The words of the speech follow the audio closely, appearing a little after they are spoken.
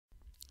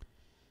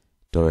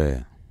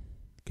Toe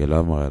ke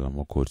la mogela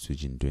mo code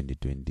switching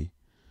 2020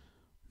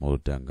 mo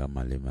tanga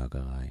malema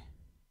ka gae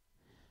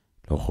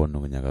le kgone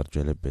go nyaka re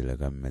tšwele pele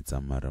ka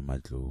metsamare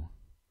matlou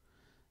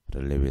re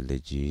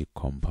lebeletše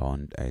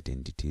compound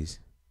identities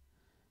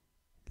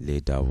le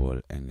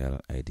double angle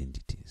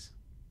identities.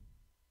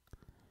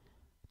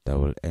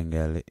 Double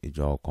angle e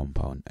tšwa go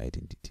compound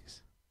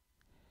identities.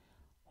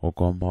 Go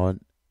compound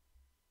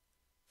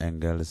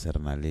angle se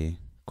rena le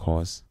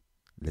cos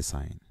le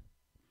sin.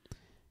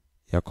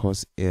 Ya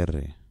cos e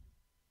re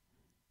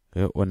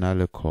ge o na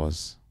le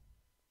cos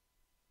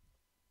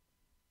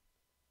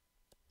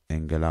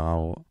angle la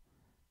gago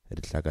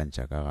re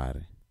hlakantša ka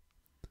gare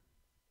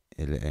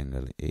e le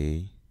angle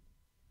A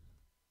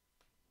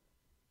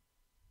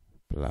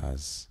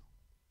plus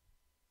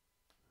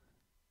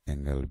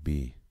angle B.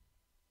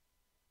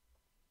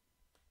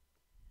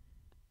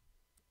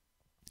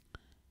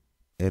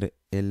 E re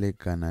e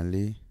lekana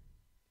le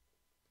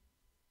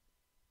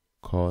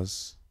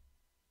cos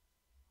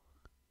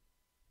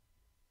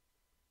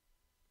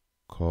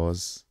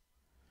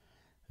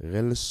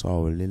ge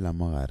leswao le la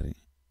mogare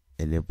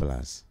e le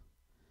plus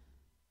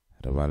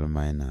re ba le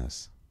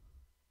minus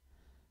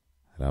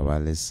re ba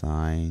le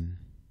sin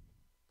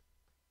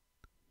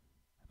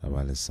re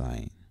ba le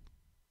sin.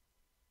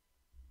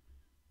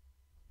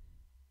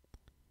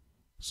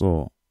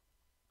 So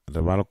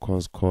re ba le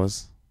cos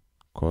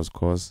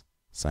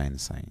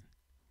sin.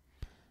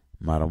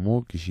 Mara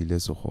mo ke šile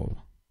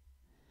sekgoba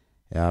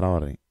ya ra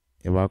gore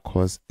e ba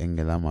cos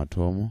angle ya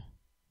mathomo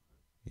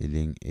e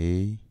leng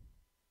A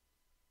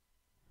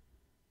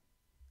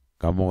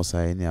ka mo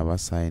sin ya ba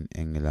sin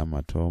angle ya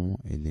mathomo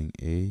e leng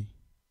A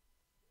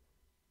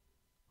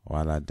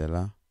wa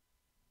latela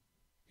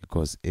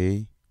cos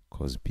A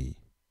cos B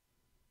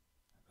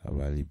ra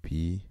ba le B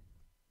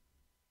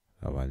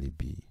ra ba le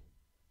B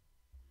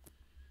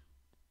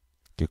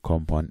ke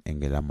compound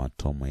angle ya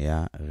mathomo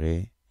ya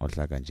ge o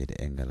hlakantše di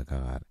angle ka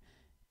gare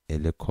e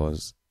le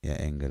cos ya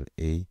angle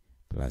A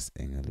plus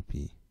angle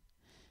B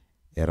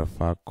e re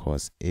fa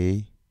cos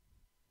A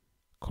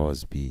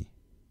cos B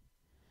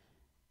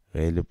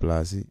ge e le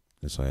plus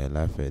leswao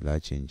la fela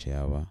change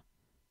ya ba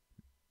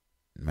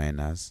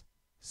minus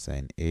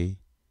sin A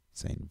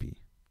sin B.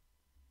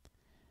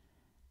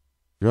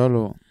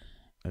 Jalo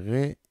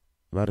ge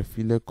ba re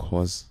file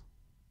cos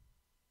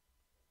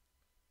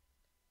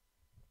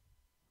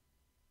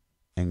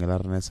angle la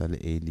rena sa le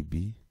A le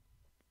B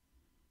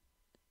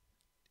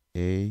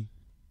A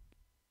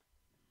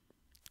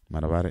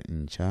mara ba re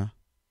ntšha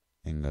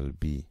angle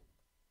B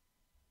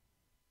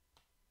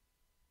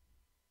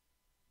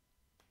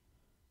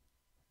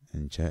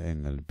ntšha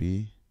angle B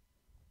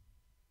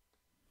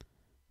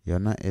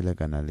yona e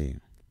lekana le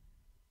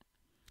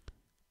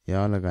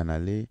ya lekana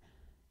le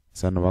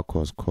sa no ba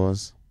cos ka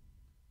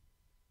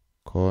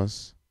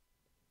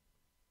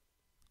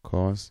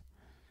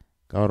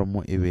gore mo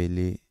e be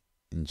le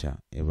ntšha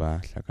e ba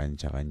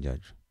hlakantša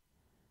gantšatšo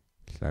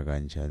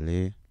hlakantša le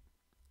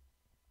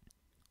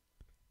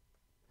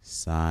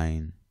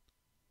sin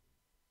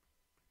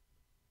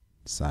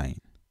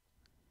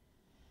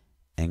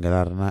angle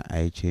la rena a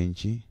e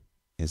change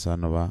e sa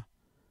no ba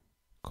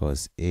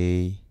cos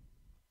A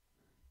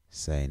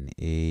sin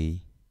A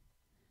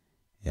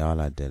ya go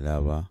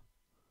latela ba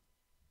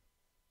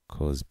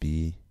cos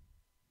B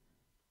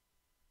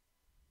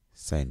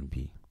sin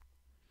B.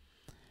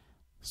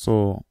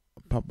 So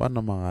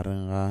phapano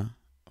magareng ga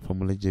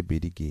formula tše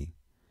pedi ke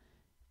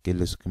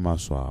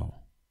maswao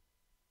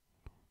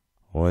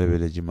go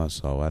lebeletše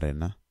maswao a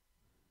rena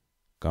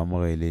ka mo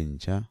ge le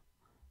ntšha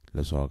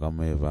leswao ka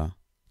mo e ba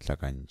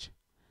hlakantša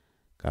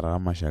ka raga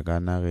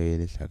mašakana ge e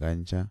le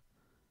hlakantša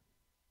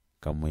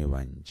ka mo e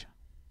ba ntšha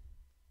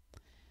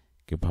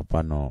ke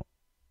phapano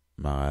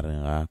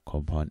magareng ga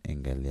compound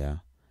angle ya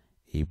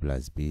A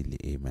plus B le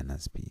A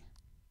minus B.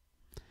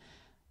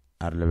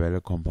 A re lebele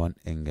compound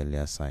angle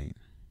ya sin.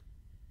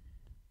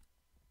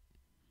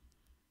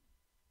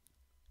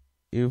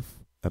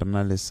 If re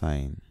na le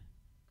sin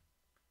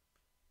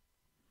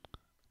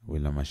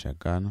wela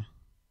mašakana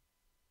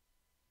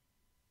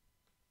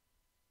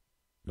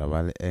la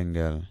ba le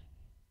angle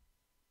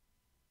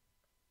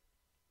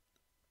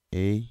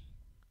A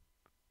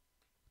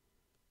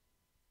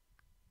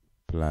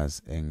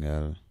plus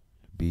angle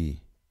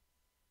B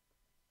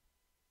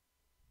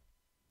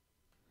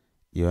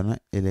yona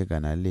e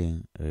lekana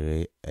leng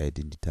ge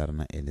identity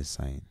rena e le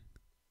sin.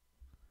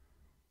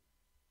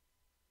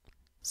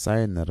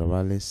 Sin re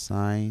ba le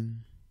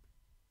sin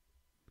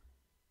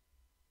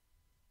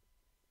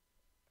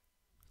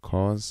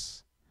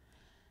cos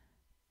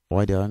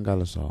wa dirang ka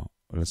leswao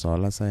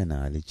la sin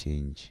ga le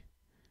change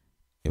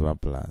e ba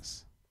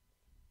plus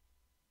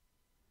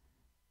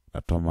ra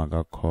thoma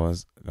ka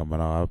cos ka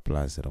morago ga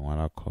plus re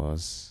ngwala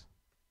cos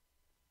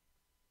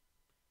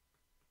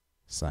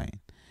sin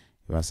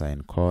e ba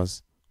sin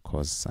cos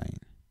sin.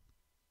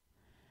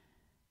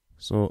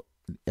 So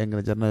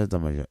angle tša rena tša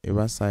tsamaya e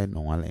ba sin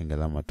o ngwala angle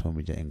la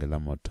mathomo tša angle la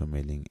mathomo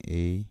e leng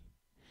A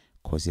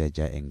cos ya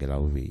tša angle la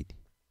bobedi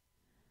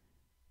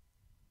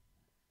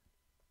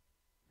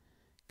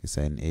ke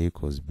sin A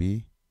cos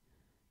B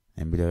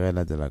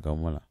embilegela de la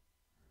kamola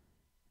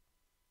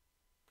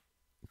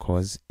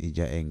cos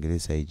ija angle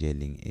sa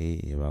ijeling A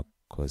eba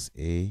cos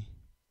A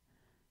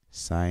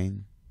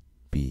sin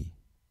B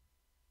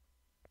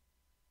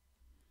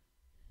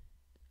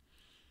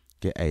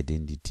ke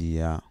identity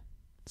ya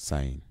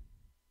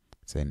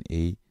sin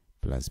A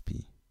plus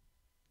B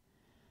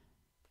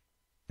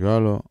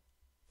jalo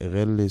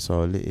ge le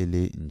so le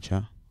ele ncha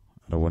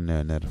re bone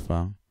yone re fa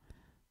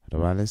re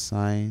ba le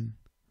sin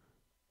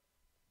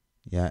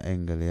ya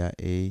angle ya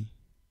A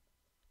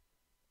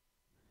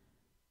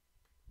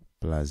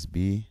plus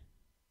B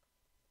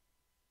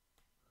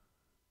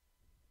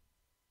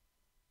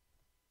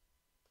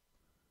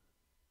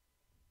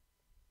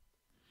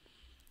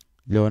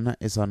le yona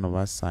e sa no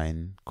ba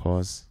sin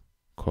cos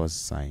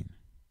sin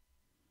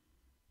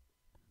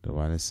re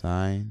ba le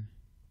sin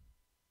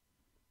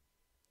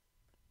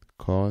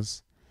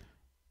cos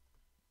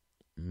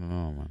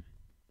no man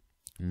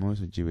mo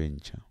se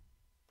jibencha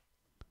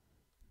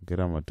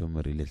grama to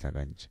mari le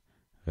hlakancha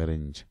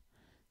gerincha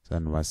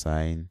san ba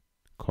sin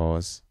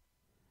cos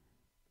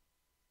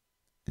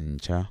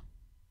ncha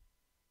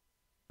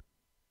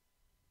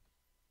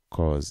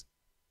cos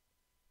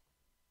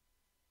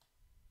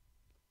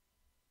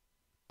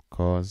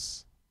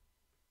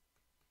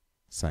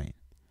sin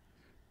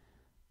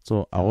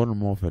so agon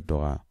mo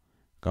fetoga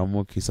ka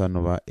mo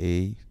kisano ba A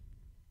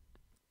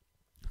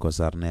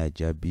cosarne ya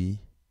ja B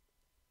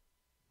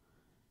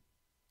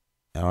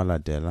awala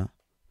dela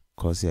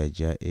cos ya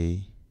ja A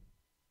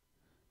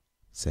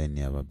sin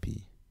ya ba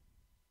B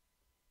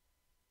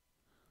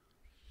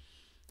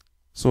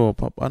so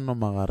papano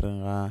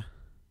magareng ga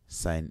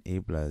sin A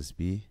plus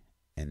B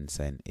and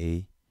sin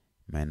A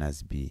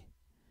minus B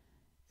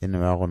ene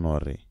ba go no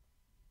re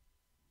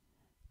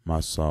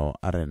maswao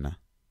a rena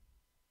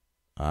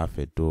a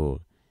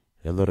fetoge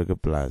ge le re ke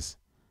plus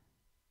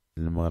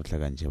le mo re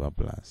tlhakantše ba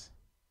plus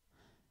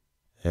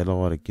ge le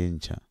gore ke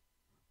ntšha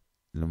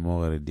le mo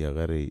gore di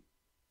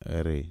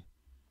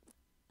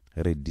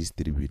re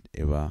distribute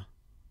e ba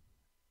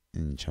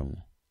ntšha mo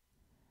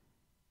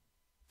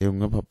e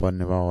nngwe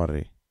phapane ba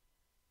gore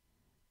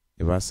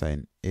e ba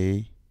sin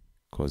A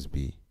cos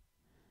B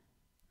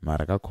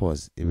mara ka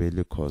cos e be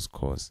le cos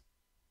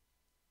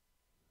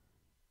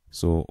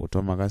so o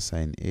thoma ka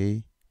sin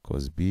A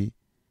cos B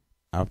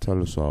after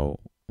leswao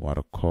wa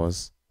re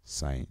cos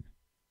sin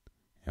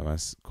ya ba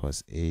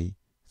cos A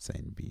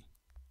sin B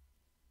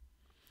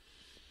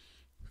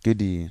ke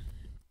di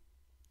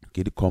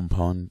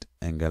compound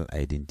angle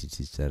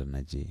identities tša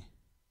rena tše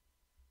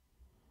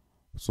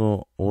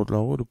so go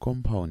tloga go di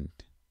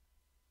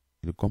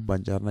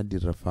compound tša rena di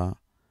re fa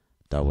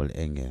double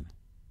angle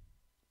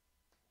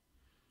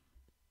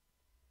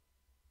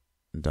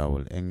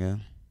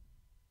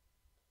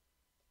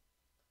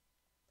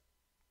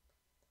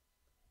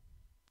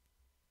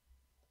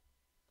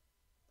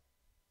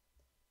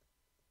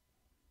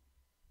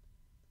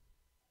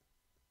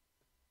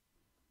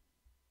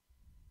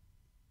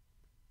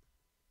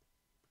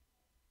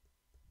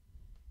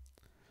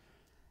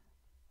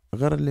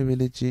ge re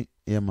lebeletše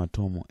ya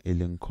mathomo e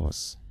leng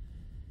cos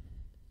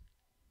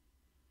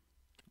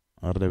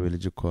re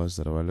lebeletše cos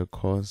re ba le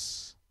cos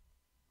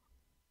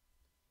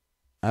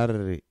a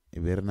re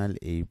be re na le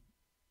a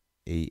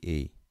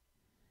e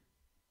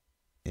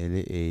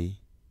le A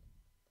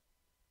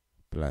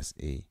plus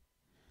A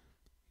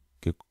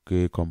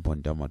ke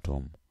compound ya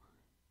mathomo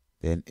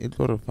then e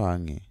tlo re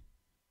fange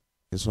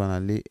e swana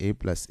le A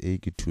plus A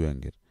ke 2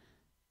 angle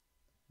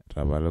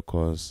ra ba le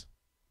cos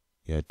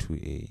ya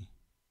 2A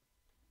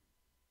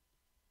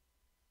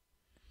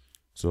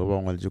so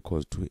ba ngwaletse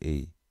cos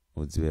 2A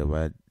o tsebe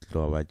ba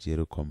tloga ba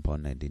tšere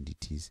compound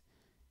identities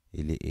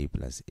e le A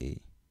plus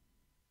A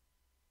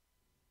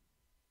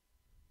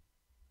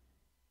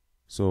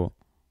so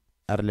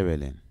a re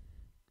lebeleng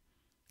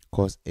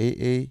cos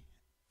AA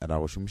ra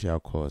go šomiša ya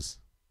cos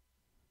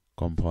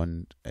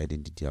compound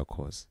identity ya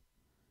cos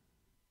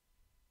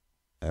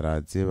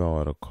ra tseba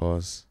gore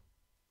cos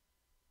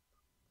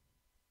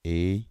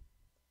A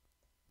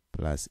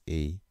plus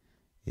A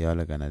ya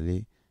lekana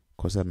le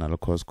cos re na le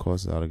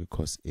cos ya re ke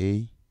cos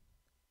A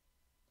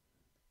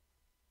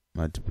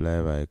multiply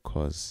by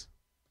cos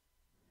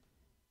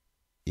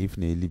if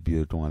ne le B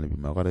re tongwa le B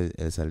ma gore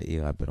e sa le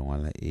A gape re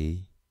ngwala A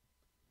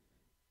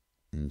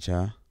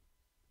ntšha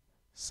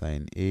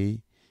sin A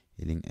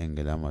e leng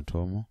angle ya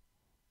mathomo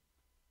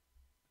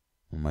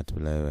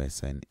multiply by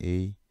sin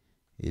A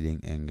e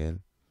leng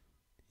angle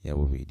ya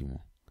bobedi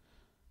mo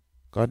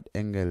cut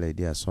angle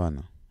di a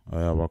swana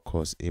o ya ba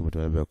cos A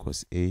multiply by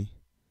cos A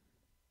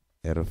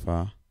e re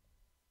fa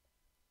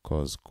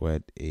cos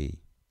squared A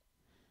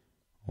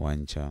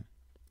wantšha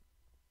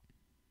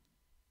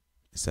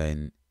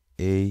sin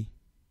A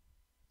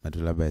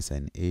multiply by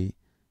sin A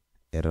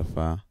e re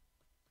fa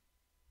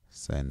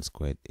sin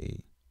squared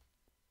A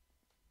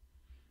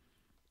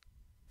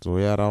so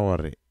ya ra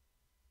gore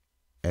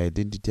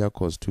identity ya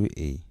cos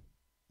 2A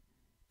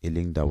e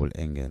leng double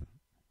angle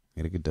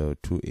e re ke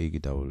 2A ke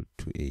double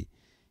 2A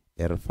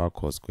e re fa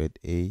cos squared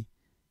A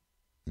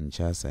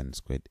ntšha sin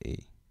squared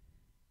A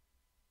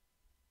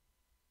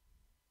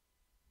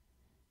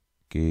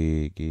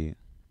ke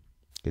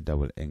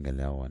double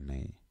angle ya gona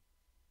e.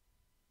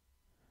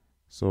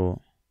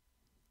 So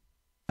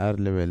a re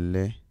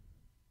lebelle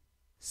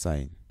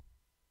sine.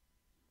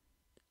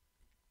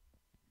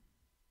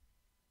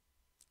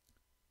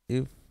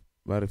 If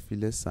ba re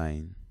file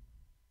sine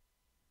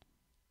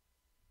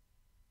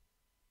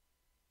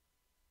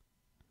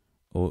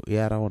o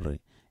ya ra gore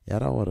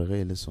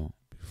ge e le so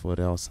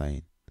before ya go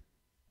sine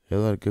ge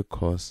ba re ke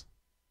cos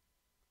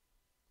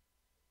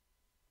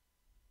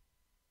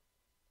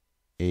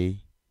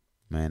a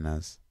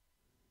minus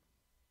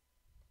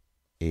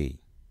a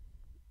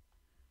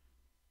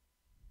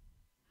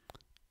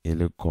e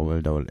le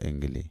cobble double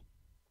angle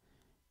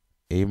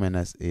a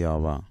minus a ya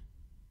ba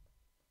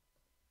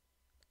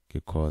ke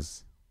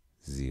cos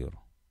 0.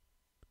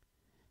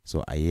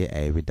 So a ye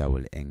a be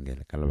double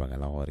angle ka lebaka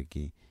la gore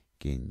ke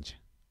ntša.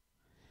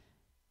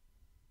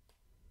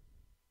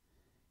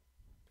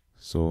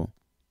 So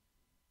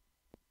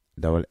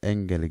double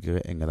angle ke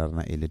ge angle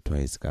rana e le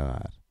twice ka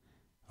gare.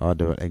 Ga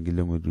double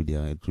angle ngwe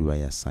e tlo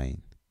ya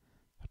sine.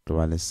 Tlo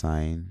ba le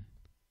sine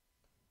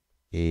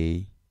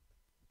a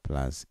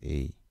plus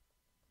a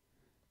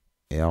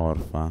ya gore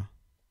fa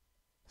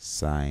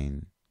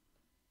sine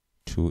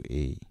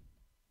 2a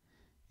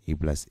a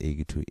plus a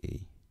ke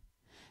 2a.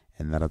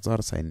 And ra tswa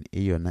gore sine a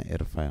yona e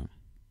re fa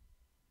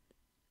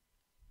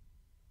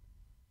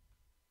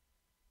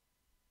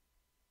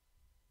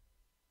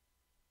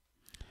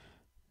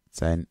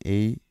sin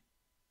a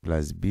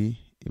plus b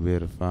e be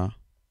re fa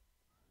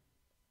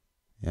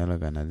ya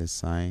lekana le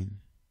sin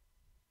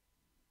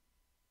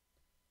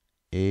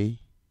a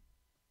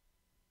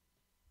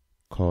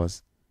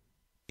cos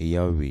a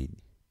ya bobedi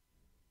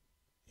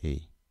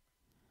a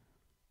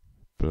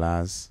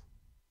plus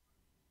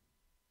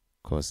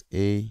cos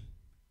a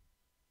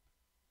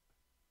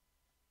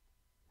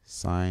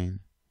sin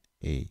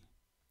a.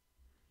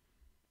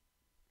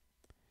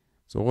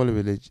 So go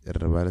lebeletše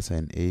re ba le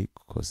sin a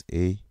cos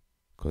a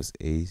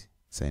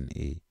sin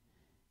a.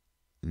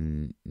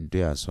 Nto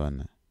ya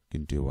swana ke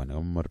nto e one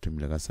ka mo re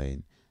thomile ka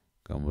sin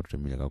ka mo re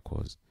thomile ka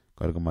cos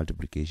ka re ke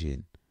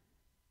multiplication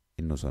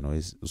e no swana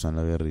o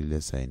swana ge re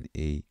ile sin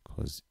a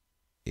cos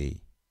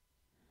a.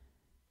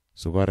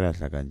 So go re a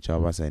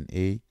hlakantša ba sin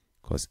a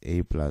cos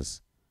a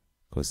plus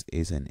cos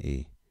a sin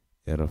a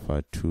e re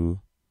fa 2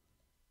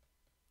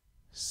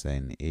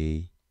 sin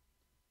a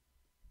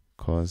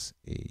cos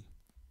a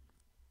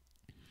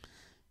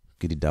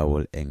ke di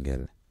double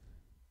angle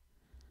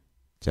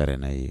tša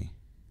rena ye.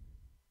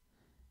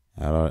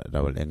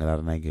 Double angle a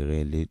rena ke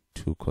ge le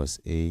 2 cos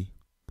a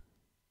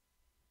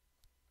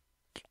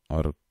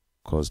or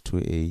cos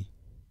 2a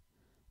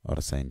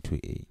or sin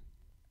 2a.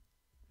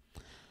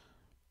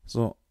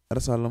 So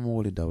re sa le mo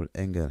go le double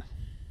angle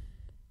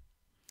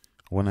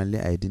go na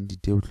le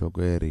identity e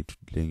bohlokwa e re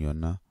ithutileng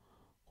yona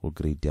go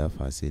grade ya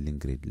fase e leng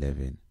grade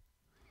 11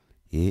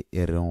 ye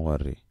e reng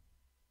gore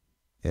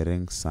e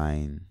reng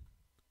sin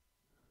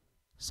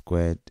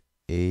squared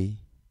a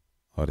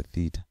or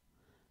theta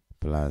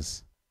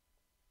plus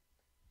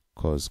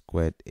cos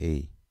squared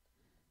a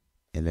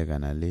e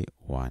lekana le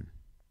 1.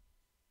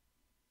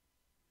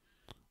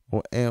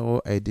 Go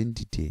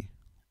identity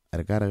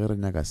re ka re ge re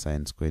nyaka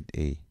sin squared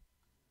a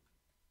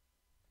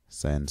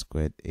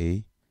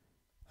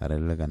re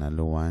lekana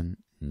le 1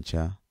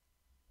 ntša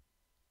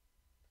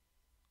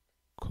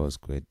cos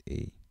squared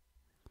a.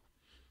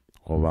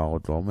 Goba go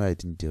tloga mo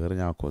identity ge re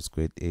nyaka cos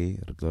squared a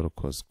re tlo re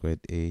cos squared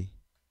a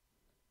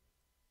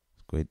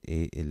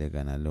e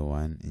lekana le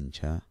 1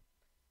 ntša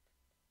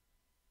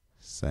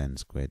sin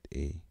squared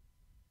a.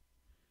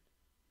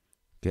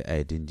 Ke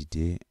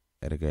identity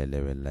re ka e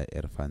lebelela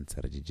e re fa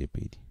ntsha re tše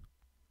pedi.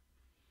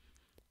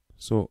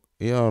 So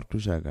e ya gore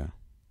thuša ka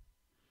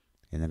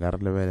e nyaka re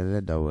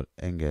lebelele double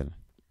angle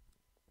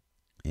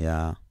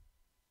ya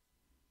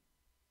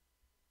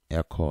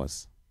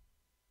cos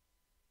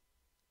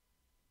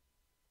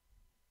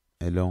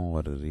e leng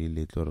gore re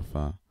ile tlo re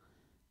fa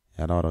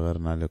ya ra gore ge re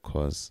na le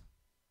cos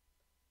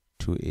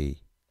 2a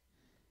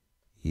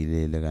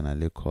ile lekana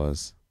le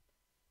cos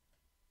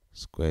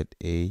squared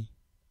a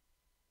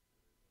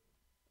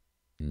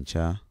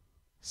ntša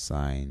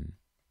sin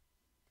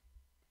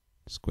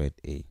squared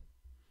a.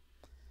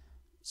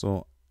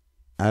 So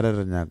a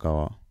re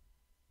nyaka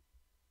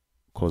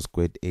cos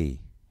squared a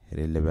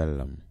re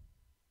lebelela mo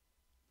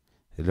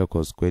re le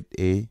cos squared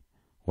a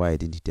wa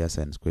identity ya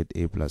sin squared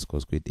a plus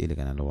cos squared a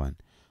lekana le 1.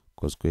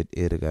 Cos squared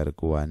a re ka re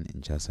ke 1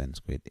 ntša sin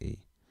squared a.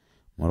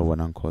 Mo re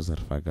bonang cos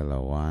re fakela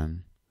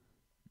 1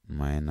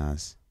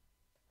 minus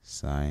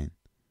sin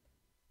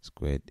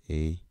squared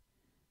a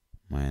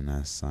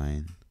minus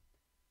sin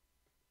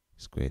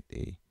squared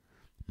a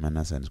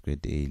minus sin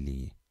squared a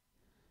le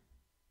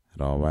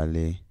ra ba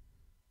le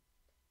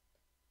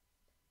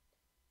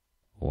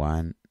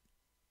 1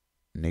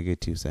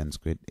 negative sin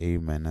squared a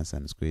minus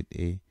sin squared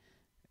a e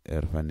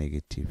re fa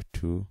negative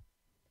 2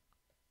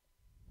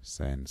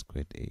 sin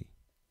squared a.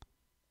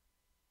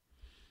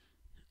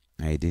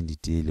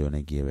 Identity le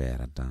yone ke e ba e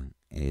ratang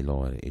e le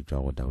gore e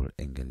tšwa go double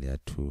angle ya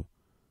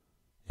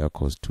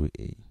cos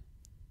 2a.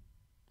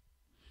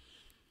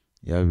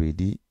 ya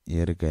bedi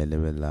e re ka e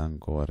lebelang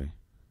ke gore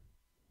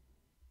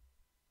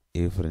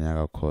if re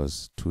nyaka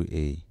cos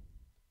 2a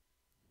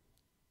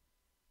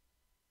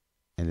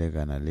e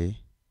lekana le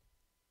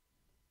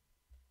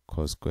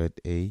cos squared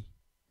a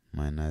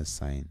minus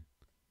sine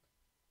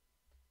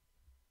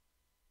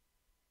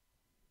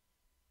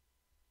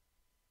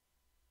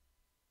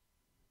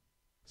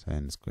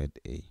squared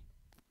a.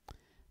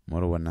 Mo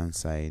re bonang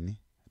sine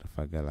re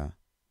fakela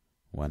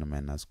 1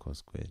 minus cos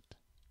squared.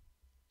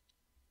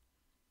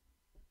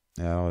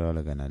 Ya go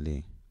lekana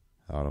le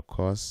our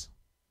cos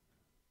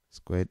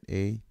squared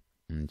a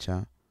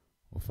ntšha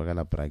o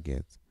fakela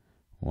brackets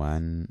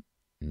 1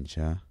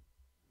 ntšha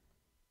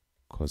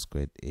cos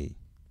squared a.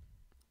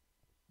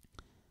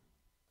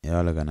 Ya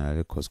go lekana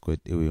le cos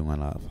squared a o e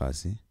ngwala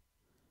fase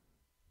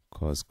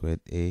cos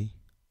squared a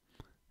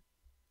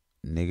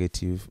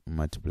negative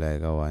multiply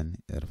ka 1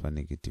 e re fa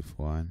negative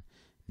 1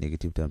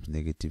 negative times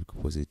negative ke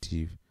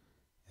positive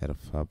e re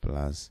fa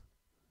plus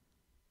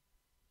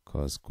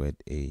cos squared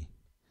a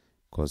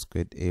cos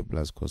squared a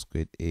plus cos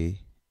squared a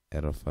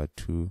e re fa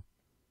 2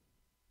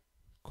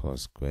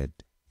 cos squared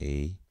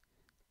a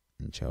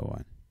ntšha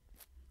 1.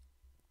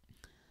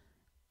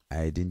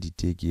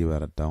 Identity ke ba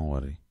ratang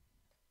gore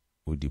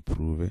o di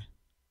prove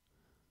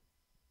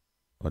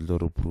o tlo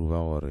re prove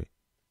gore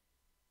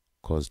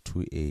cos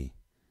 2a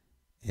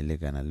e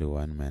lekana le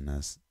 1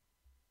 minus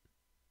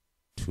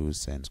 2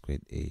 sin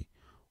squared a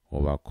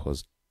goba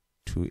cos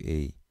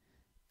 2a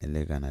e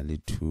lekana le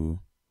 2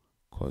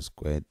 cos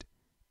squared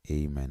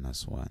a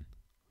minus 1.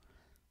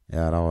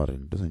 Ya ra gore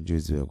nto sentse o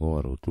tsebe ko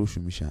gore o tlo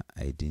šomiša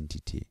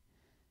identity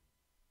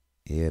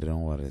e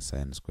reng gore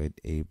sin squared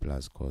a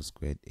plus cos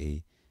squared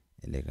a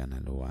e lekana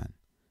le 1.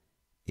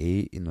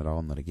 A e nora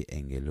go nore ke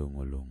angle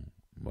ngwe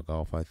ba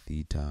ka go fa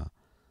theta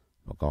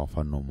ba ka go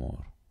fa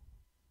nomoro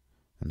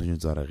nto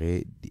sentse gore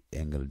ge di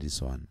angle di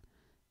swana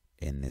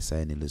and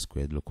sin le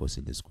squared le cos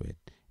le squared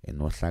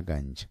and o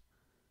hlakantša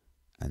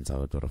antsa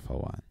go tlo re fa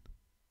 1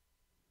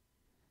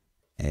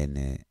 and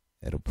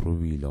re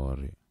provile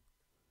gore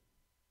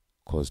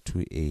cos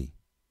 2a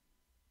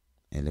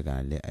e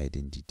lekana le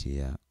identity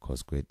ya cos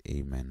squared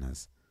a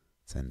minus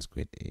sin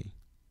squared a.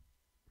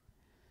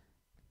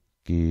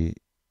 Ke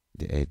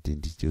the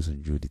identity o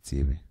sentse o di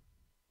tsebe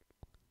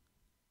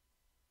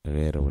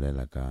ge re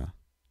bolela ka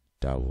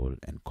double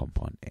and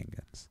compound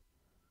angles.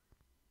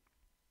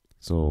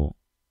 So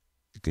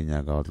ke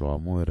nyaka go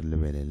tloga mo re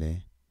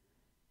lebelele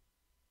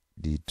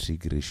di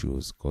trig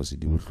ratios cause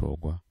di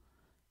bohlokwa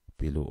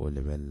pele o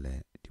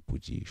lebelele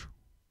dipotšišo.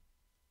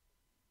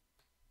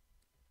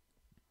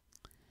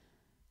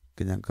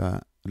 Ke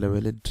nyaka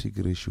lebelele trig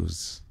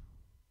ratios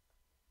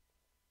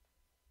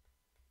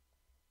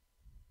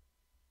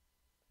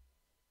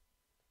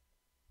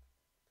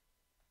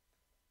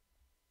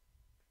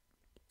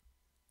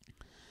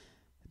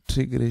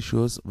trig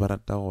ratios ba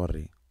rata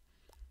gore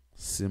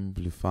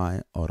simplify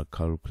or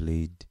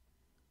calculate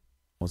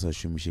o sa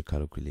šomiše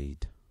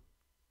calculator.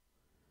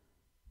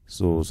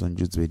 So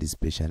swantse o tsebe di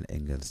special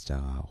angles tša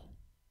gago.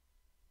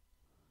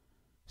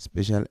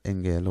 Special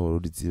angle gore o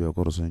di tsebe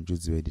gore swantse o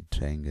tsebe di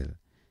triangle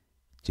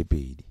tše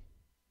pedi.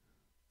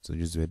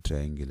 Swantse o tsebe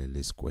triangle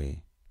le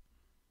square.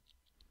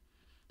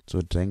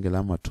 So triangle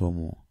ya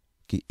mathomo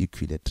ke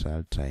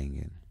equilateral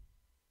triangle.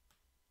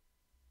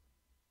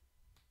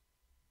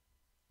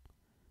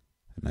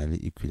 Na le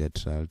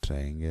equilateral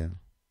triangle.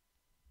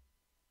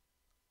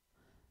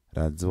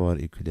 Ra tseba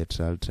gore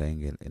equilateral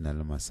triangle e na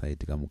le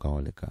maside ka moka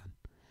go lekana.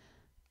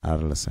 A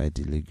re le side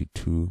leg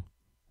 2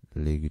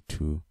 leg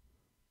 2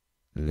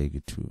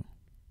 leg 2.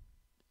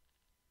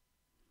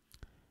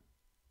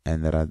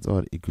 And ra tseba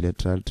gore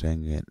equilateral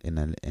triangle e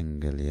na le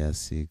angle ya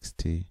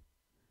 60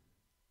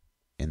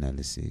 e na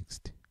le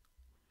 60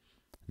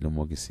 le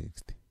mo ke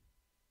 60.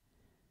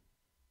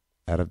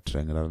 A re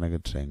triangle ra rena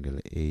ke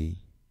triangle A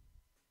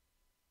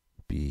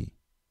B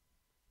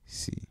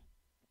C.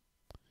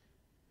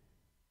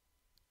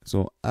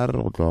 So a re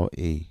go tloga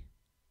A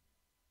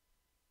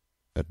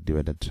re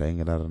divide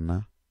triangle ra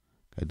rena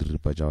ka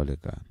diripa tša go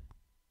lekana.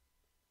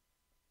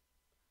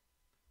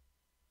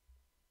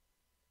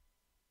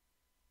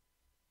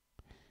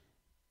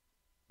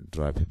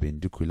 Draw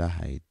perpendicular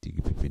height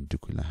ke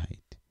perpendicular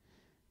height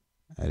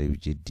a re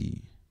bitše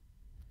D.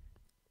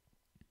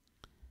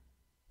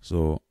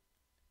 So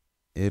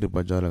e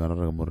ripa tša go lekana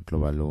re mo re tlo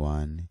ba le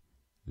 1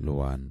 le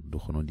 1 di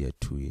kgone di a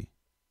 2 ye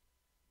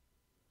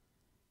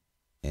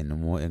and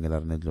mo angle ra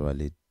rena e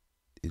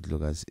tlo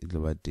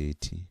ba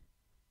 30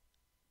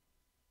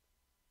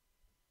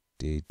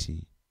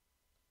 30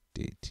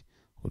 30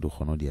 go di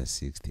kgone di a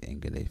 60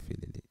 angle e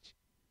feleletše.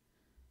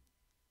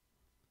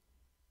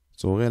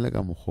 So ge le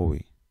ka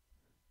mokgowe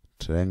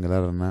triangle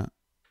ra rena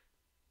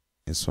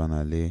e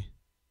swana le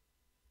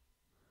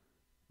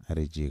a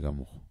re tšee ka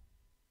mokgo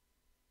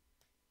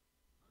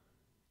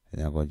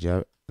nyako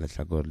tša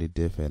lehlakore le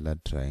tefela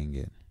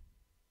triangle.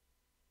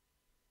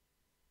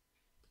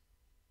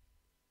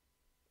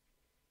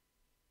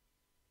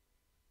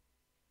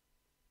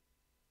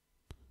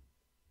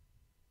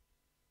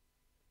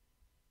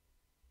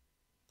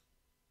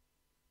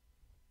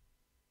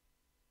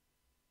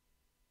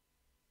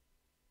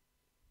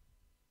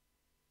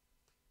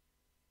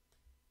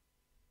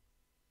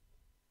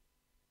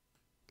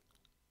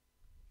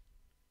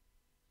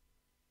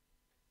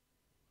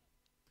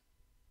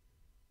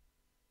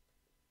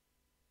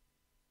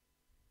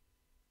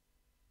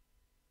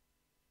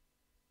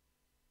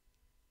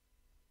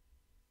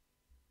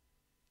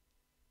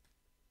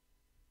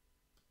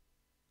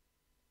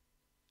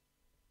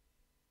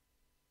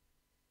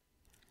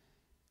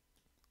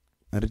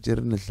 re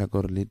tšere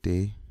lehlakore le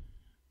tee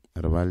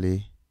re ba le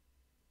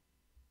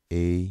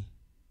A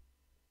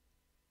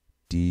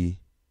D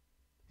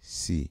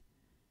C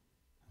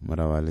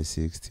mora ba le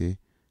 60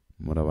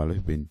 mora ba le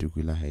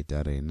perpendicular height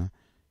ya rena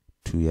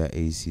 2 ya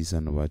AC sa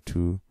no ba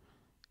 2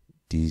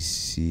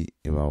 DC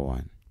e ba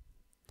 1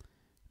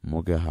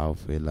 mo ke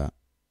half fela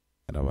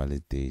ra ba le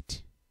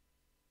 30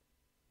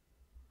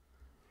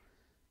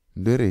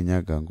 ndo re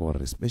nyaka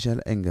gore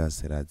special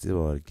angles ra tseba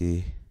gore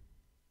ke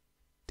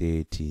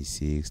 30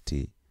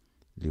 60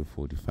 le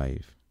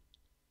 45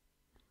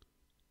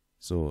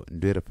 so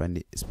ndo re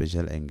find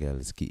special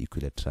angles ke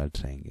equilateral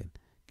triangle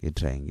ke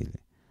triangle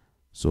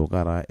so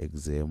ka ra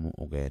exam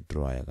o ka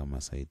draw ya ka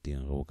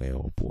masaiteng go ka ya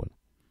gopola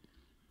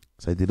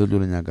side le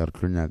tlo nyaka re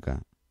tlo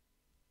nyaka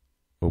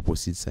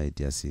opposite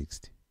side ya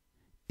 60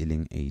 e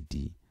leng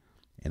AD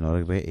and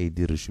ore re AD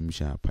re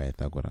shumisha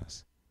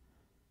Pythagoras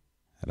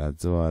ra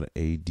tswa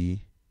AD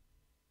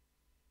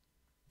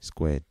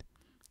squared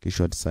ke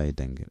short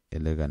side angle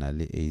elegana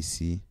le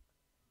AC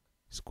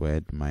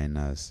squared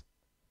minus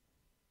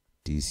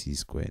DC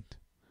squared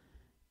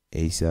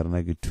AC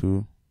arna ke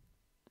 2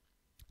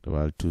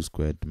 divided 2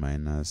 squared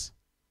minus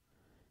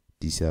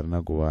DC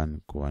arna ko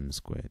 1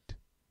 squared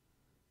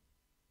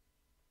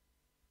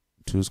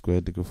 2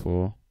 squared ke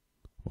 4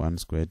 1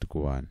 squared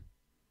ko 1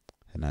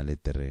 ena le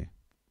 3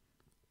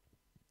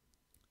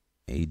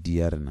 AD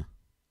arna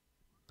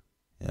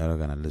ya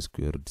gana le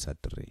square root sa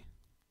 3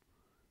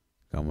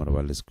 kamora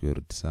ba le square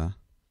root sa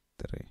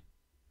 3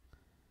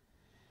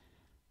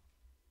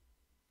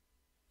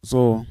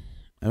 so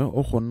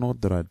o kgonne go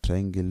dira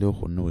triangle le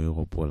kgonne go e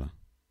gopola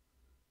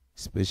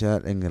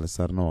special angle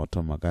sa rena wa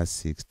thoma ka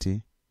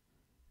 60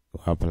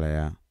 o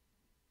apply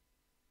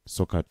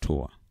soccer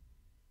tour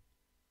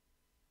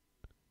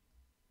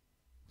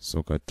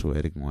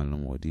Eric ngwala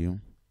modimo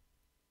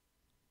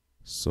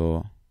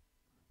so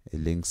a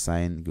link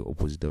sign ke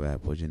opposite of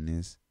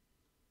hypotenuse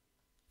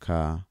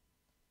ka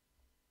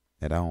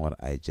around what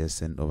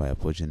adjacent of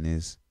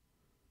hypotenuse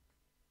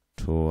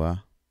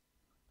tour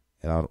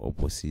around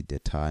opposite the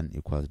tan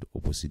equals the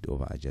opposite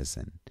of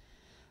adjacent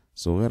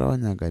so we are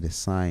nyaka the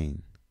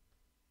sign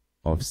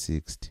of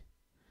 60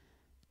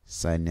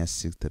 sign ya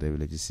 60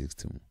 relate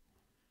 60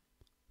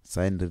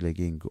 sign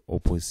relate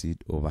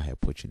opposite over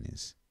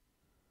hypotenuse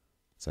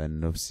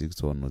sign of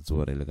 6 or not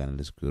so relate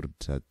the square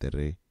root of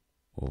 3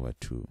 over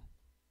 2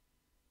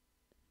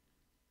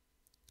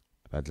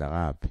 ratla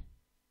gape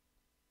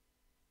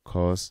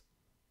cos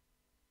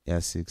ya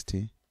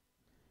 60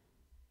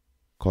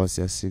 cos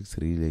ya 6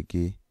 relate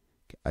ke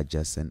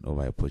adjacent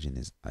over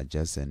hypotenuse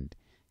adjacent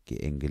ke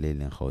angle e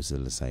leng gausa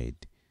le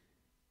side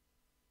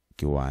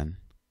ke 1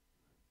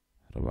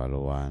 re ba le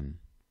 1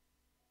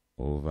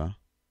 over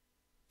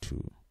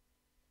 2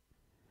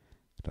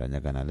 ra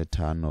nyakana le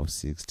tan of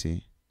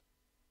 60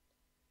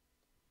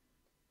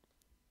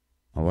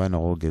 awana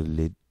go ke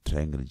le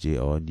triangle J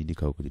o di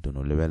calculate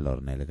no level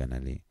or na le kana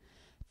le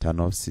tan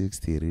of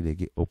 60 relate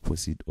ke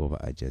opposite over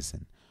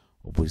adjacent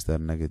opposite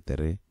na ke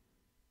 3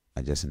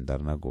 adjacent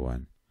na go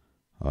 1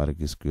 or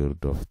ke square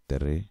root of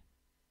 3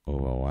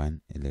 over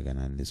 1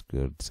 elegana le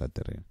square root sa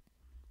 3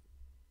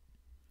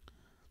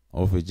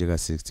 of which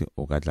 60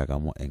 o ka tla ka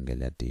mo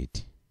angle ya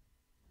 30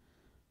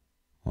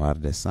 or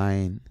the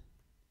sign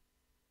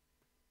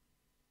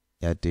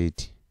ya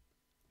 30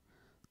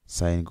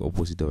 sign ke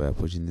opposite of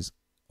hypotenuse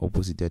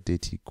opposite ya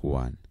 30 ko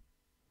 1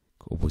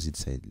 ke opposite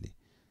side le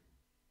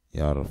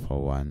ya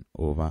for 1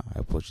 over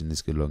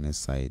hypotenuse ke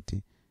longest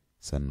side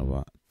san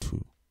over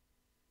 2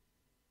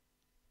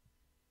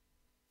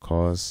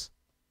 cos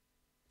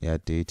ya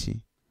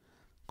 30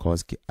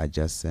 cos ke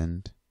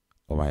adjacent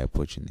over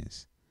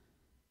hypotenuse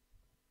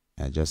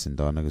adjacent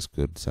down ke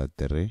square root sa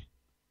 3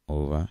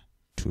 over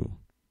 2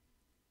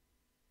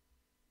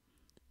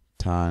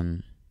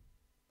 tan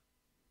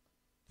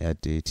ya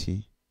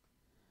 30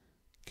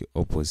 ke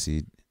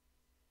opposite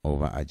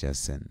over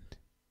adjacent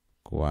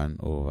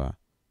 1 over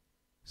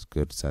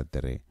square root sa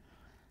 3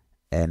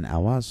 and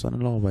awa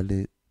swanela go ba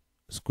le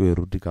square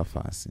root ka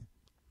fase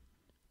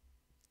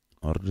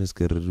or the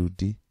square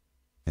root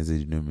as a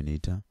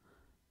denominator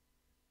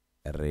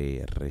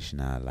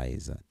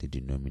rationalize the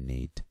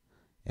denominator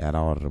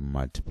era or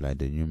multiply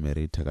the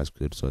numerator ka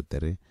square root sa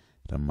 3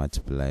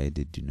 multiply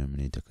the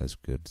denominator ka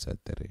square root sa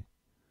 3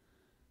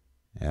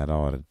 era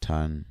or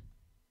tan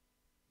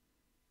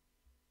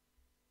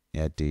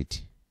ya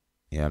 30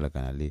 ya la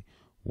kana le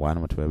 1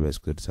 multiplied by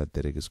square root sa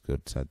 3 ke square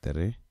root sa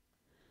 3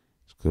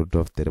 square root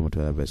of 3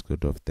 multiplied by square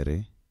root of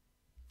 3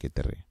 ke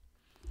 3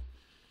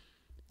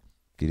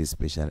 ke di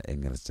special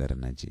angles tsa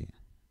rena je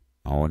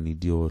a o ni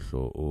dio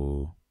hlo o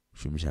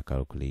shumisha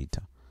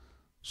calculator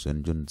so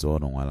njun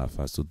zono ngala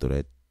first to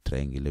the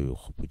triangle e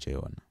khoputse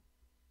yona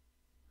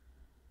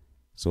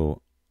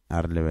so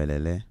ar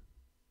levelele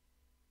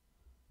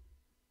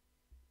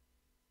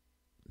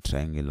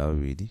triangle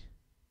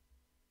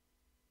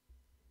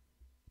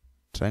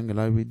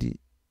la bidi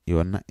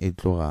yona e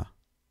tloga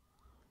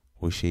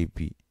go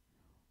shape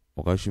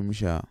o ka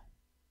shumisha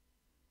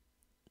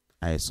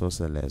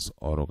isosceles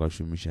or o ka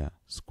shumisha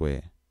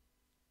square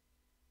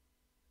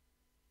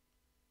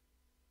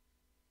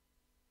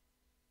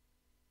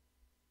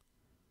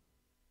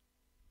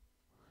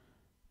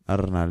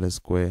arna le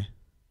square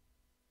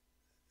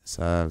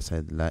sa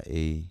side la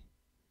A,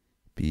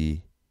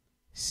 B,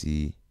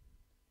 C,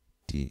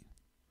 D.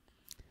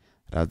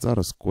 Ra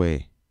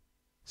square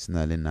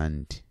sina le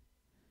 90.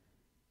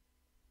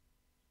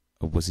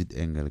 Opposite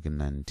angle ke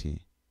 90,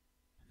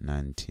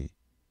 90,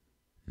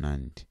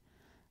 90.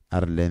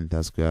 Ar length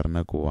a square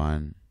na ku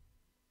 1,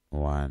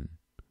 1,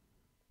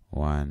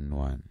 1,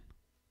 1.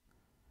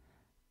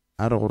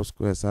 Ar gore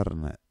square sa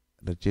rena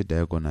re tše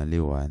diagonal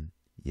 1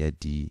 ya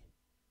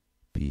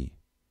DB.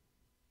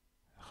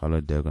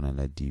 Galo diagonal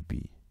ya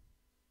DB.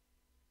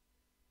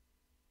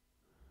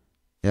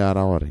 Ya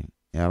ra gore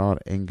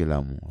angle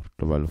a mo re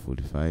tlo ba le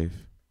 45.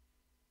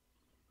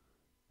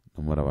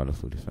 No mora ba le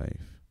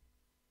 45.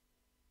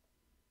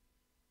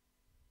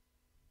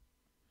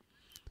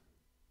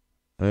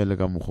 Ge le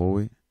ka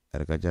mokgowe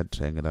re ka tša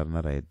triangle a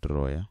rena ra e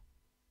draw ya.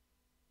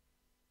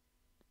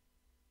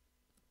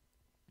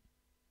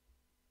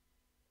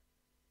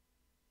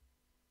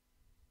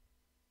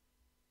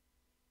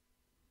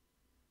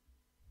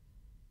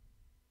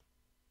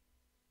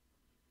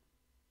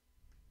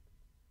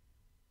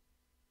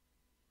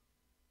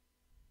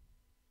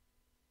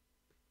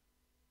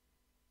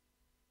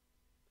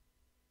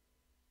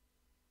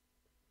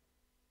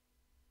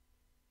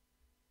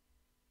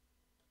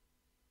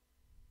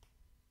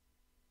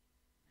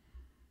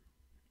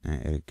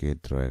 E ke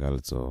draw ka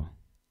letsogo.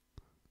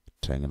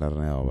 Triangle a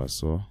rena ya ba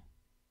so.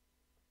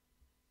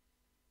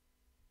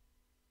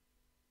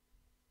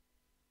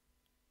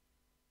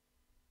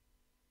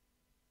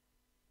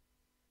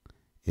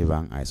 E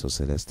bang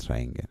isosceles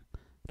triangle.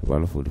 Re ba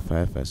le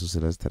 45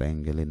 isosceles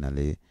triangle na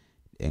le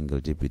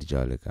angle tše pedi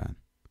tša lekana.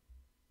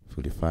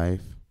 45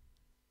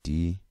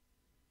 D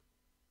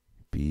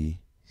B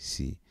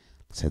C.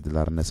 Side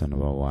la rena sa no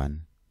ba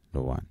 1 le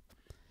 1.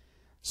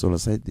 So le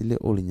side le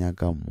o le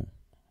nyaka mo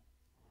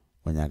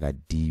o nyaka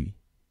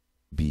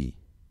DB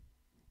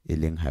e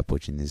leng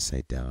hypotenuse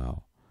side ya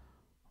gago.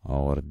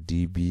 Or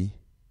DB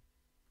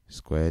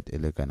squared e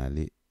lekana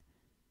le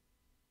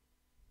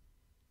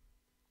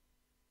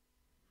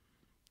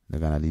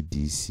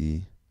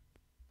DC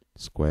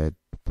squared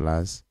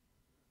plus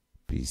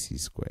BC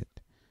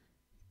squared.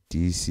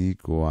 DC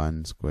ko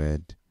 1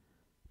 squared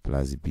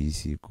plus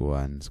BC ko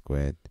 1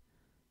 squared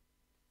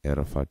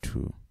era fa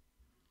 2.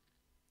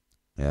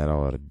 Era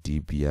or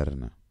DB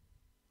arna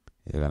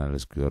e gana le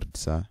square root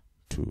sa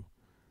 2.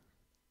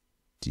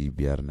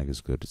 DB arna ke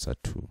square root sa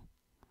 2.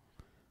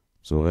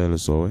 So ge le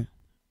sowe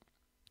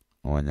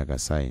o nyaka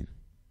sine.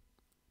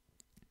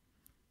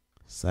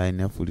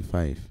 Sine ya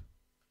 45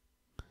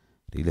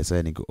 rile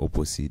sine ke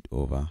opposite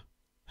over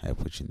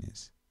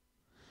hypotenuse.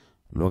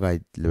 Look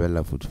at level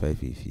of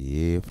 45 if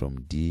ye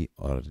from D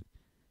or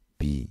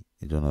B.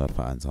 You don't know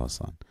for answer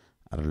son.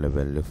 At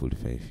level of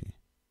 45.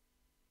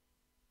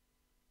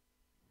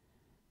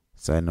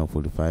 Sine of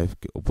 45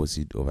 ke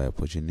opposite over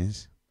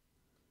hypotenuse.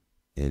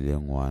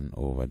 Alien 1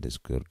 over the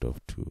square root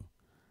of 2.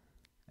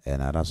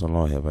 And I also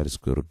have the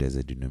square root as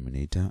a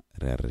denominator.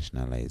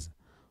 Rationalize.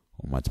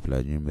 We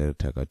multiply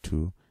numerator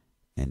 2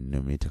 and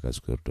denominator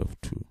square root of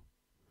 2.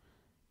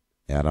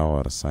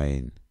 Our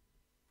sine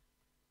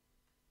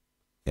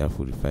ya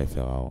 45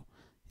 yao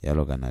ya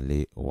logana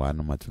le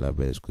 1 multiplied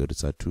by square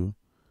root of 2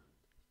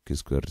 ke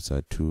square root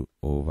of 2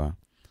 over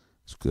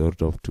square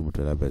root of 2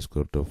 multiplied by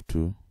square root of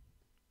 2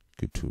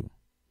 ke 2.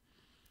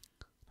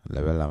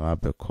 Level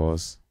gape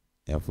cos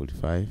ya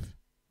 45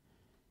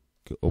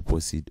 ke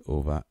opposite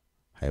over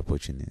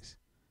hypotenuse.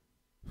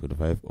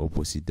 45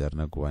 opposite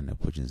darna ko 1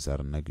 hypotenuse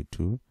darna ke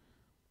 2.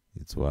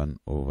 It's 1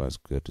 over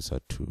square root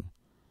of 2.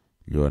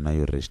 Now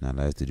you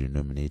rationalize the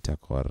denominator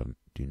or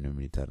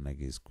denominator na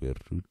square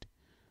root.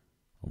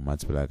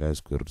 Multiply by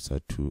square root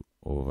of 2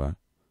 over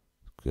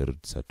square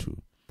root of 2.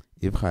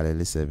 If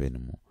halele 7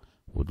 mo,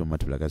 we do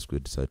multiply by square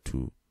root of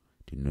 2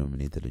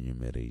 denominator the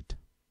numerator.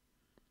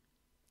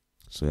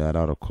 So you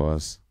are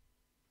cos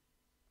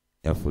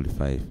ya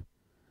 45.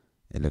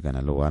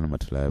 Elegana lo 1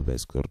 multiplied by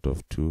square root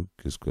of 2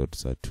 ke square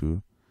root of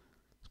 2.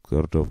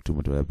 Square root of 2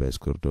 multiplied by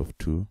square root of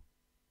 2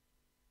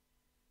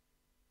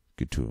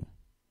 ke 2.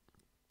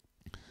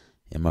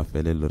 Ema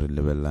fele lo re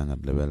level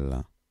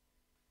la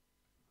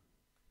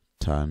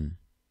tan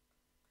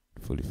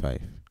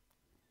 45.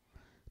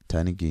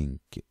 Tan king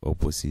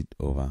opposite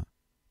over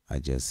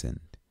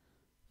adjacent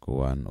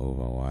ko 1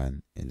 over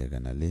 1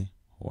 elegana le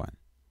 1.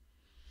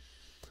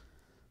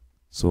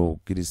 So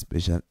ke di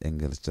special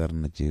angles tša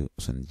rena tše o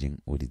swanetšeng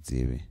o di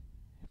tsebe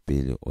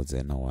pele o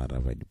tsena wa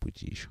araba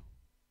dipotšišo.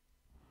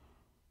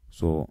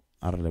 So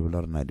a re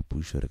lebela rena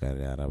dipotšišo re ka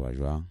re araba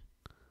jwang.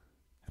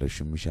 Re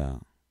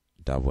šomiša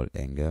double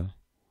angle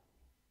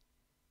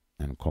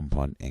and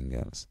compound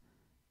angles.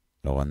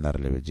 Lo gona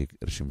re lebetše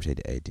re šomiša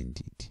di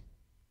identity.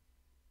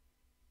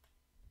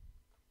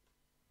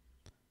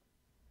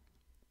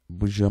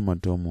 Potšišo ya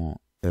mathomo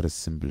e re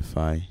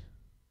simplify.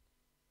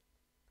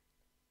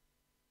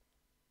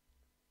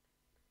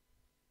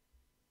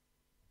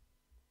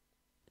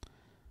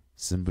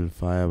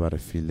 Simplify ba re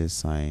file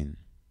sine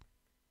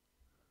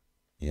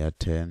ya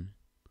 10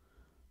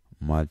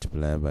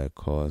 multiply by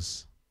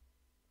cos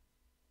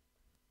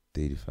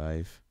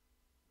 35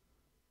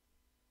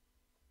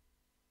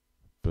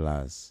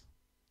 plus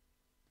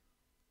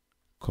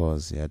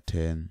cos ya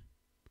 10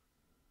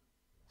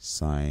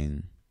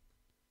 sine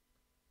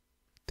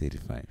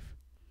 35.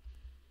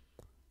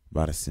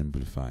 But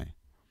simplify.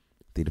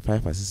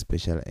 35 as a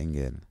special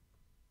angle.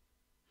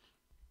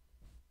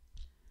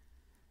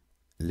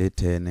 Le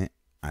 10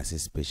 as a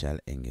special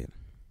angle.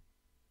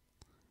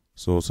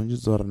 So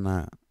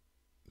sonjuzorna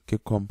ke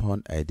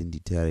compound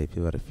identity ya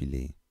favor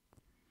file.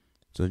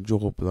 Sonju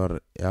go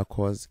ya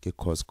cos ke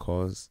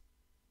cos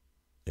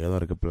ya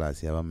ke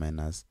plus ya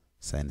minus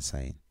sin.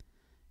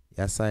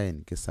 Ya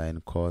sin ke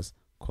sin cos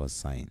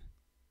sin.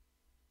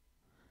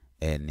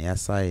 And ya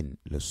sin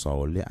le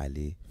sole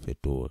ali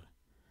fetor.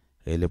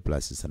 Le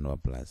plus is no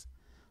plus.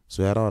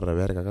 So ya ra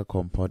re ka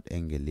compound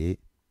angle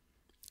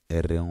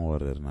e reng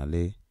gore rena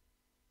le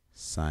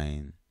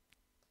sin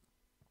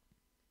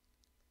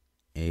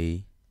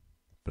A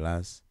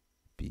plus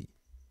B.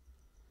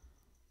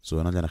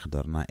 So na jana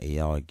khidorna A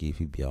ya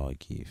give B ya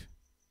give.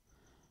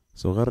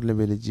 So gar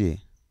level J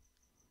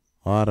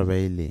or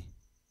baile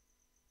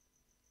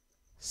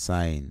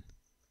sin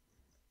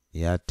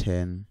ya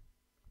 10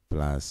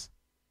 plus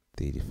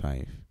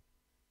 35.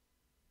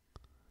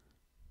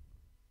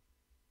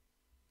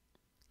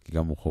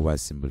 Kika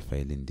simplify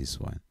in this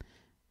one.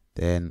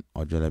 Then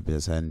ojola be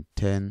sin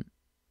 10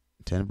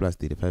 plus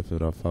 35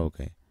 over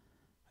okay.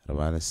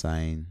 Rabala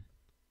sin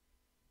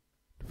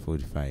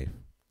 45.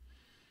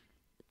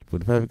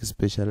 45 is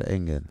special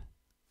angle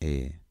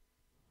A.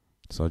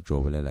 So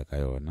jobele like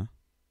ayona.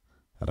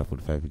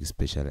 45 is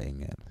special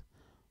angle.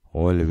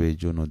 All the way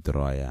you no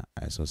draw ya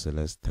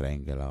isosceles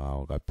triangle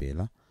au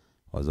kapela.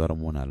 Ozora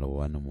mona lo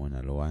 1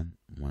 mona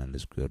lo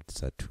square root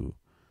sa 2.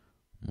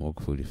 Mog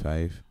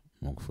 45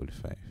 mog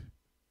 45.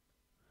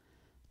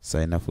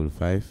 Sin of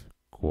 45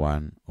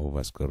 1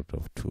 over square root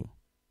of 2.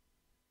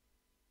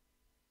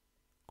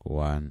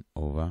 1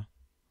 over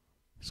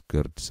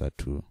square root sa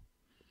 2.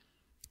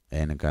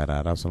 And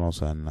garara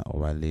solosan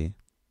overlay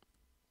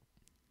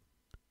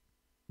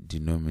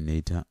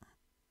denominator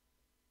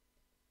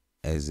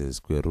as a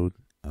square root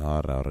or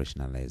a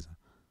rationalizer.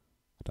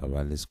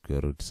 Overlay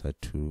square root sa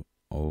 2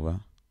 over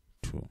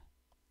 2.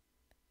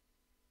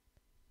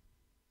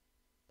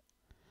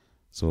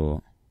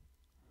 So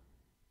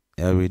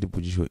here we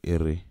put show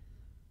array.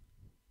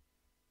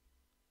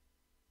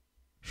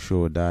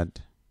 Show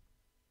that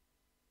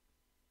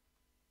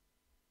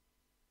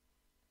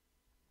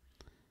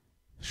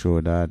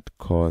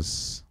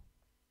cos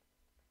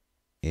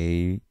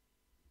A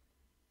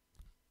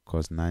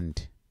cos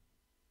 90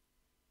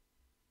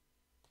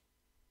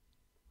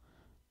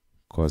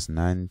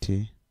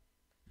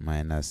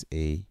 minus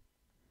A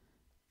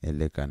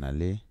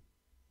elekanale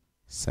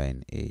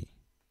sin A.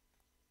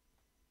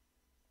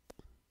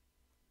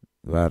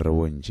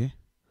 Varwonje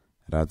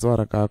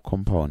ratsora ka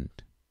compound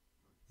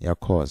ya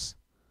cos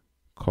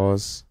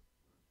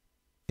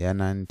ya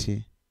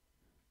 90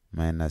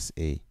 minus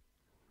A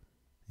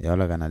ya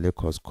la kana le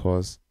cos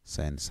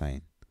sin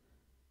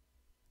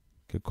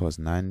ke cos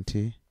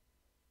 90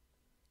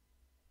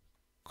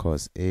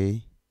 cos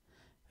A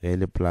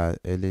ele plus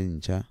ele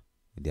ncha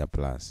dia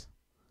plus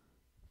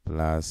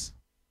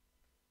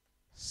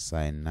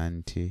sin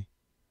 90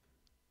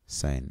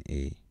 sin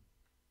A.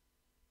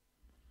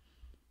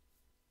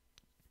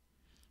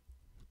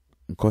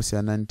 Cos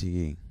ya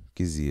 90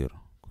 ki 0.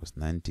 Cos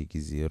 90 ki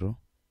 0.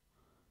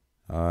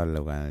 All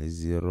of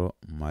 0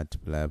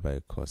 multiplied by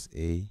cos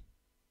A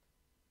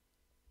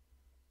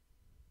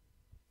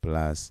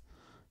plus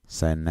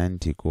sin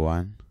 90 ki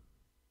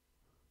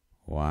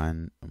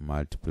 1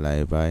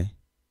 multiplied by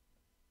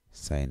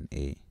sin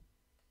A.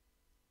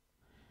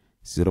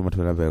 0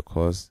 multiplied by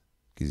cos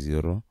ki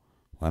 0.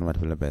 1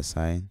 multiplied by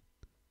sin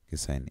ki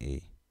sin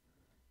A.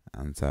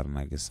 Answer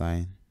na ki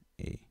sin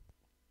A.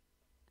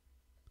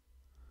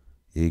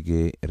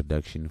 Ege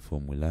reduction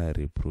formula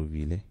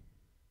reprovile.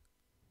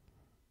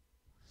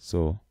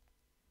 So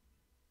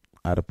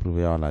ar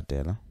prove ya la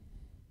tela.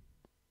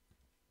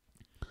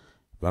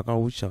 Baka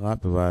ucha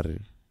gape bari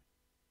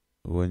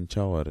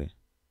woncha wore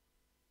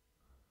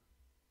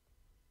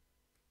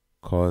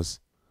cos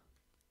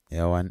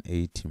ya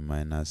 180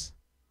 minus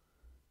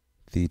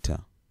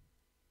theta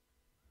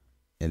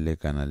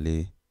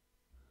elekanale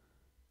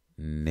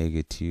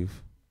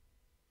negative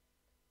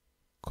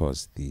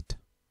cos theta.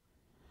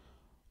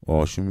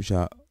 Or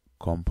shumsha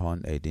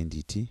compound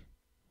identity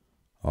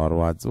or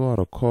what's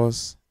or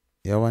cos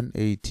ya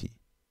 180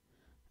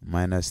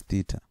 minus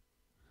theta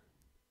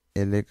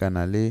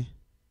elekanale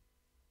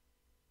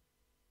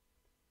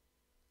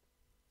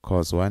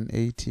cos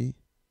 180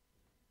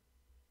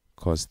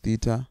 cos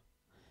theta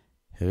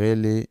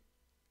really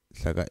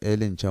hlaka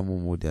ele ncha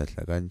mumudi ya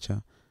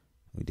hlakancha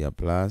udia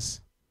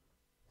plus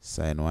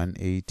sin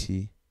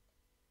 180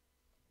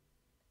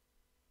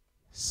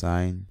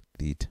 sin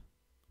theta.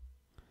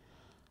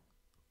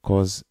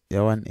 Cos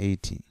ya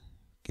 180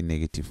 ki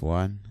negative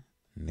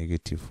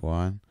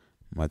 1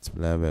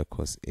 multiplied by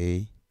cos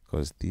A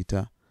cos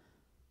theta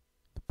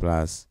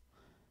plus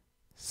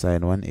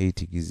sin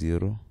 180 ki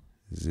 0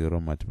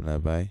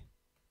 multiplied by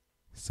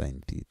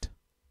sin theta.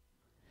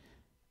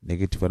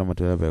 Negative are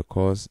multiplied by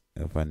cos,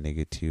 alpha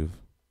negative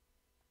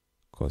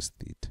cos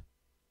theta.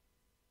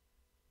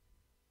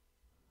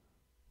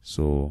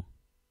 So,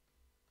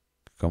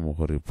 kama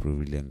go re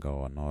provile nga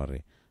ona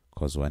gore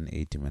cos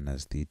 180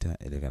 minus theta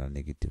equal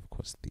negative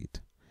cos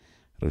theta.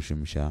 Re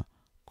shumisha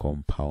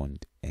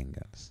compound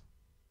angles.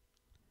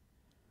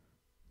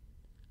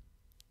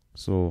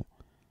 So,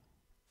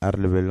 our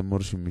level more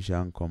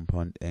shumisha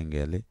compound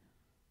angle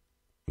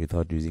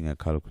without using a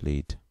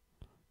calculator.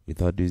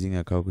 Without using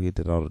a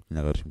calculator, our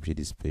never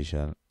shumisha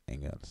special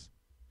angles.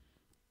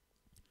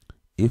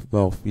 If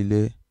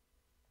baufile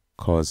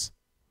cos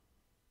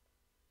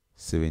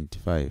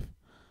 75,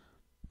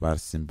 bar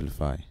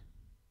simplify.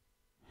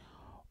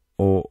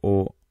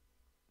 Or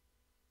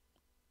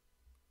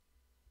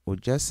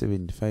just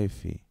 75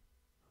 fee.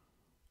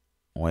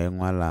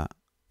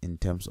 In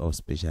terms of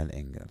special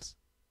angles.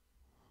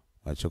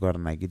 Wachokar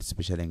na get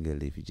special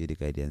angle if you get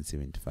guidance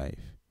 75.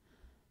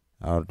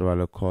 Our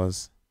total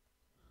cos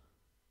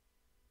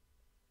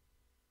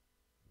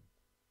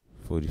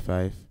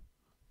 45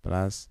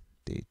 plus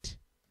 30.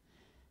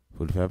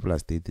 45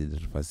 plus 30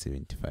 is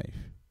 75.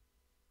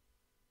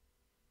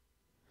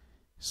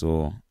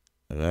 So,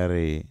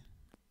 gare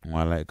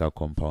ngwala ka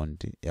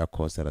compound ya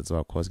cos ra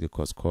tsa cos ke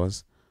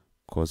cos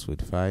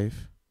 45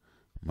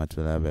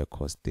 multiplied by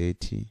cos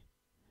 30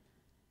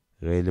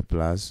 really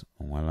plus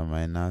ngwala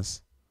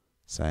minus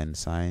sin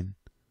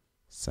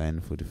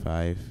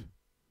 45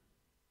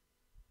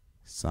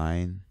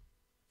 sin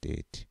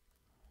 30.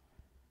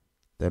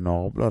 Then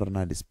oblo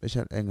na the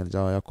special angle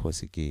ja ya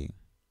cos ke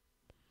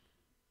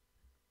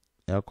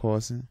ya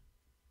cos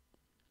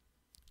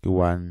ke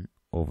 1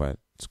 over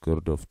square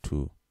root of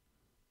 2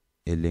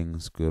 eling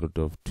square root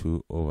of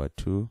 2 over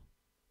 2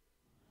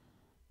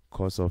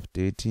 cos of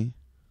 30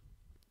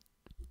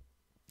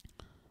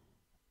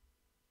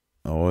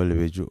 all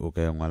lebeju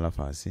okay ngwala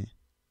fase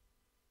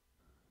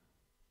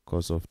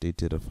cos of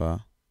 30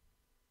 refa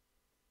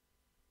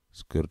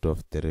square root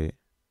of 3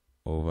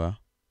 over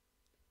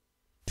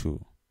 2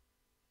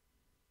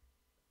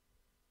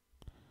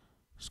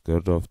 square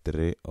root of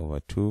 3 over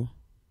 2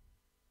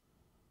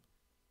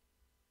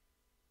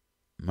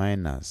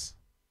 minus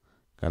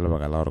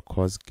kalabaka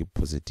cos ki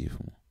positive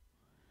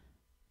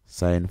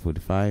sin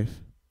 45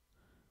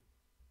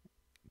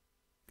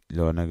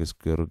 lona ke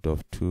square root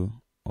of 2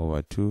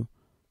 over 2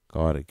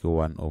 kawari ki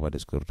 1 over the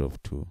square root of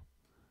 2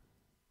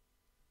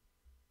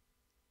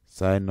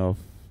 sin of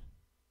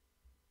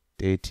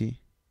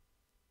 30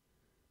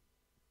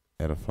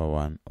 alpha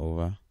 1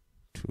 over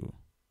 2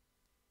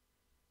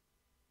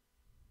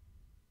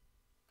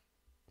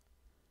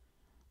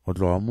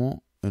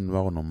 otloamo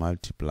enwa no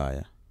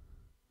multiplier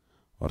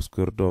or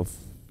square root of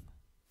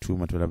 2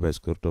 multiplied by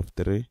square root of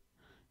 3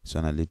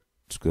 so na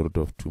square root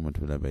of 2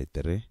 multiplied by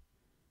 3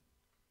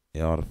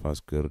 or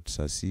first square root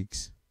is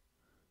 6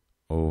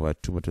 over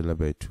 2 multiplied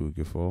by 2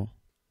 ke 4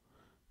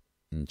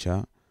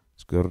 incha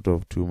square root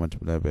of 2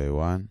 multiplied by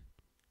 1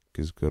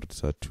 ke square root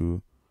is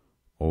 2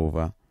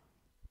 over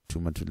 2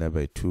 multiplied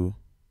by 2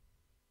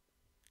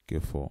 ke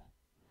 4.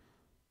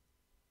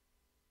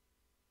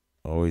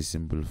 Always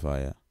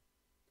simplify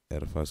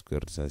alpha square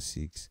root is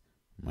 6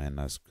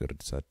 minus square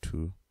root is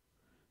 2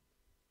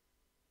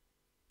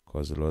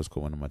 cause the lowest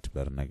common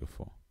multiplier is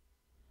 4.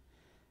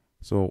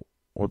 So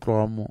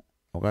otloamo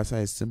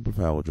okasa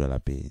simplify ojwala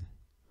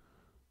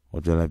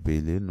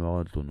pele no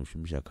otlo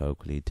shumisha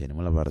calculate ni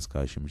mala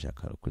baraska shumisha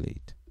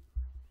calculate.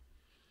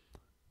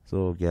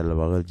 So gyala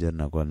bagal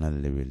jerna kona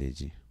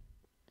leveleji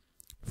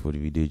for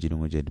video jino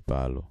ngojedi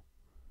palo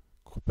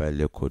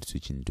kopale code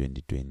switch in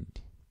 2020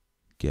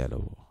 gyala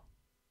bo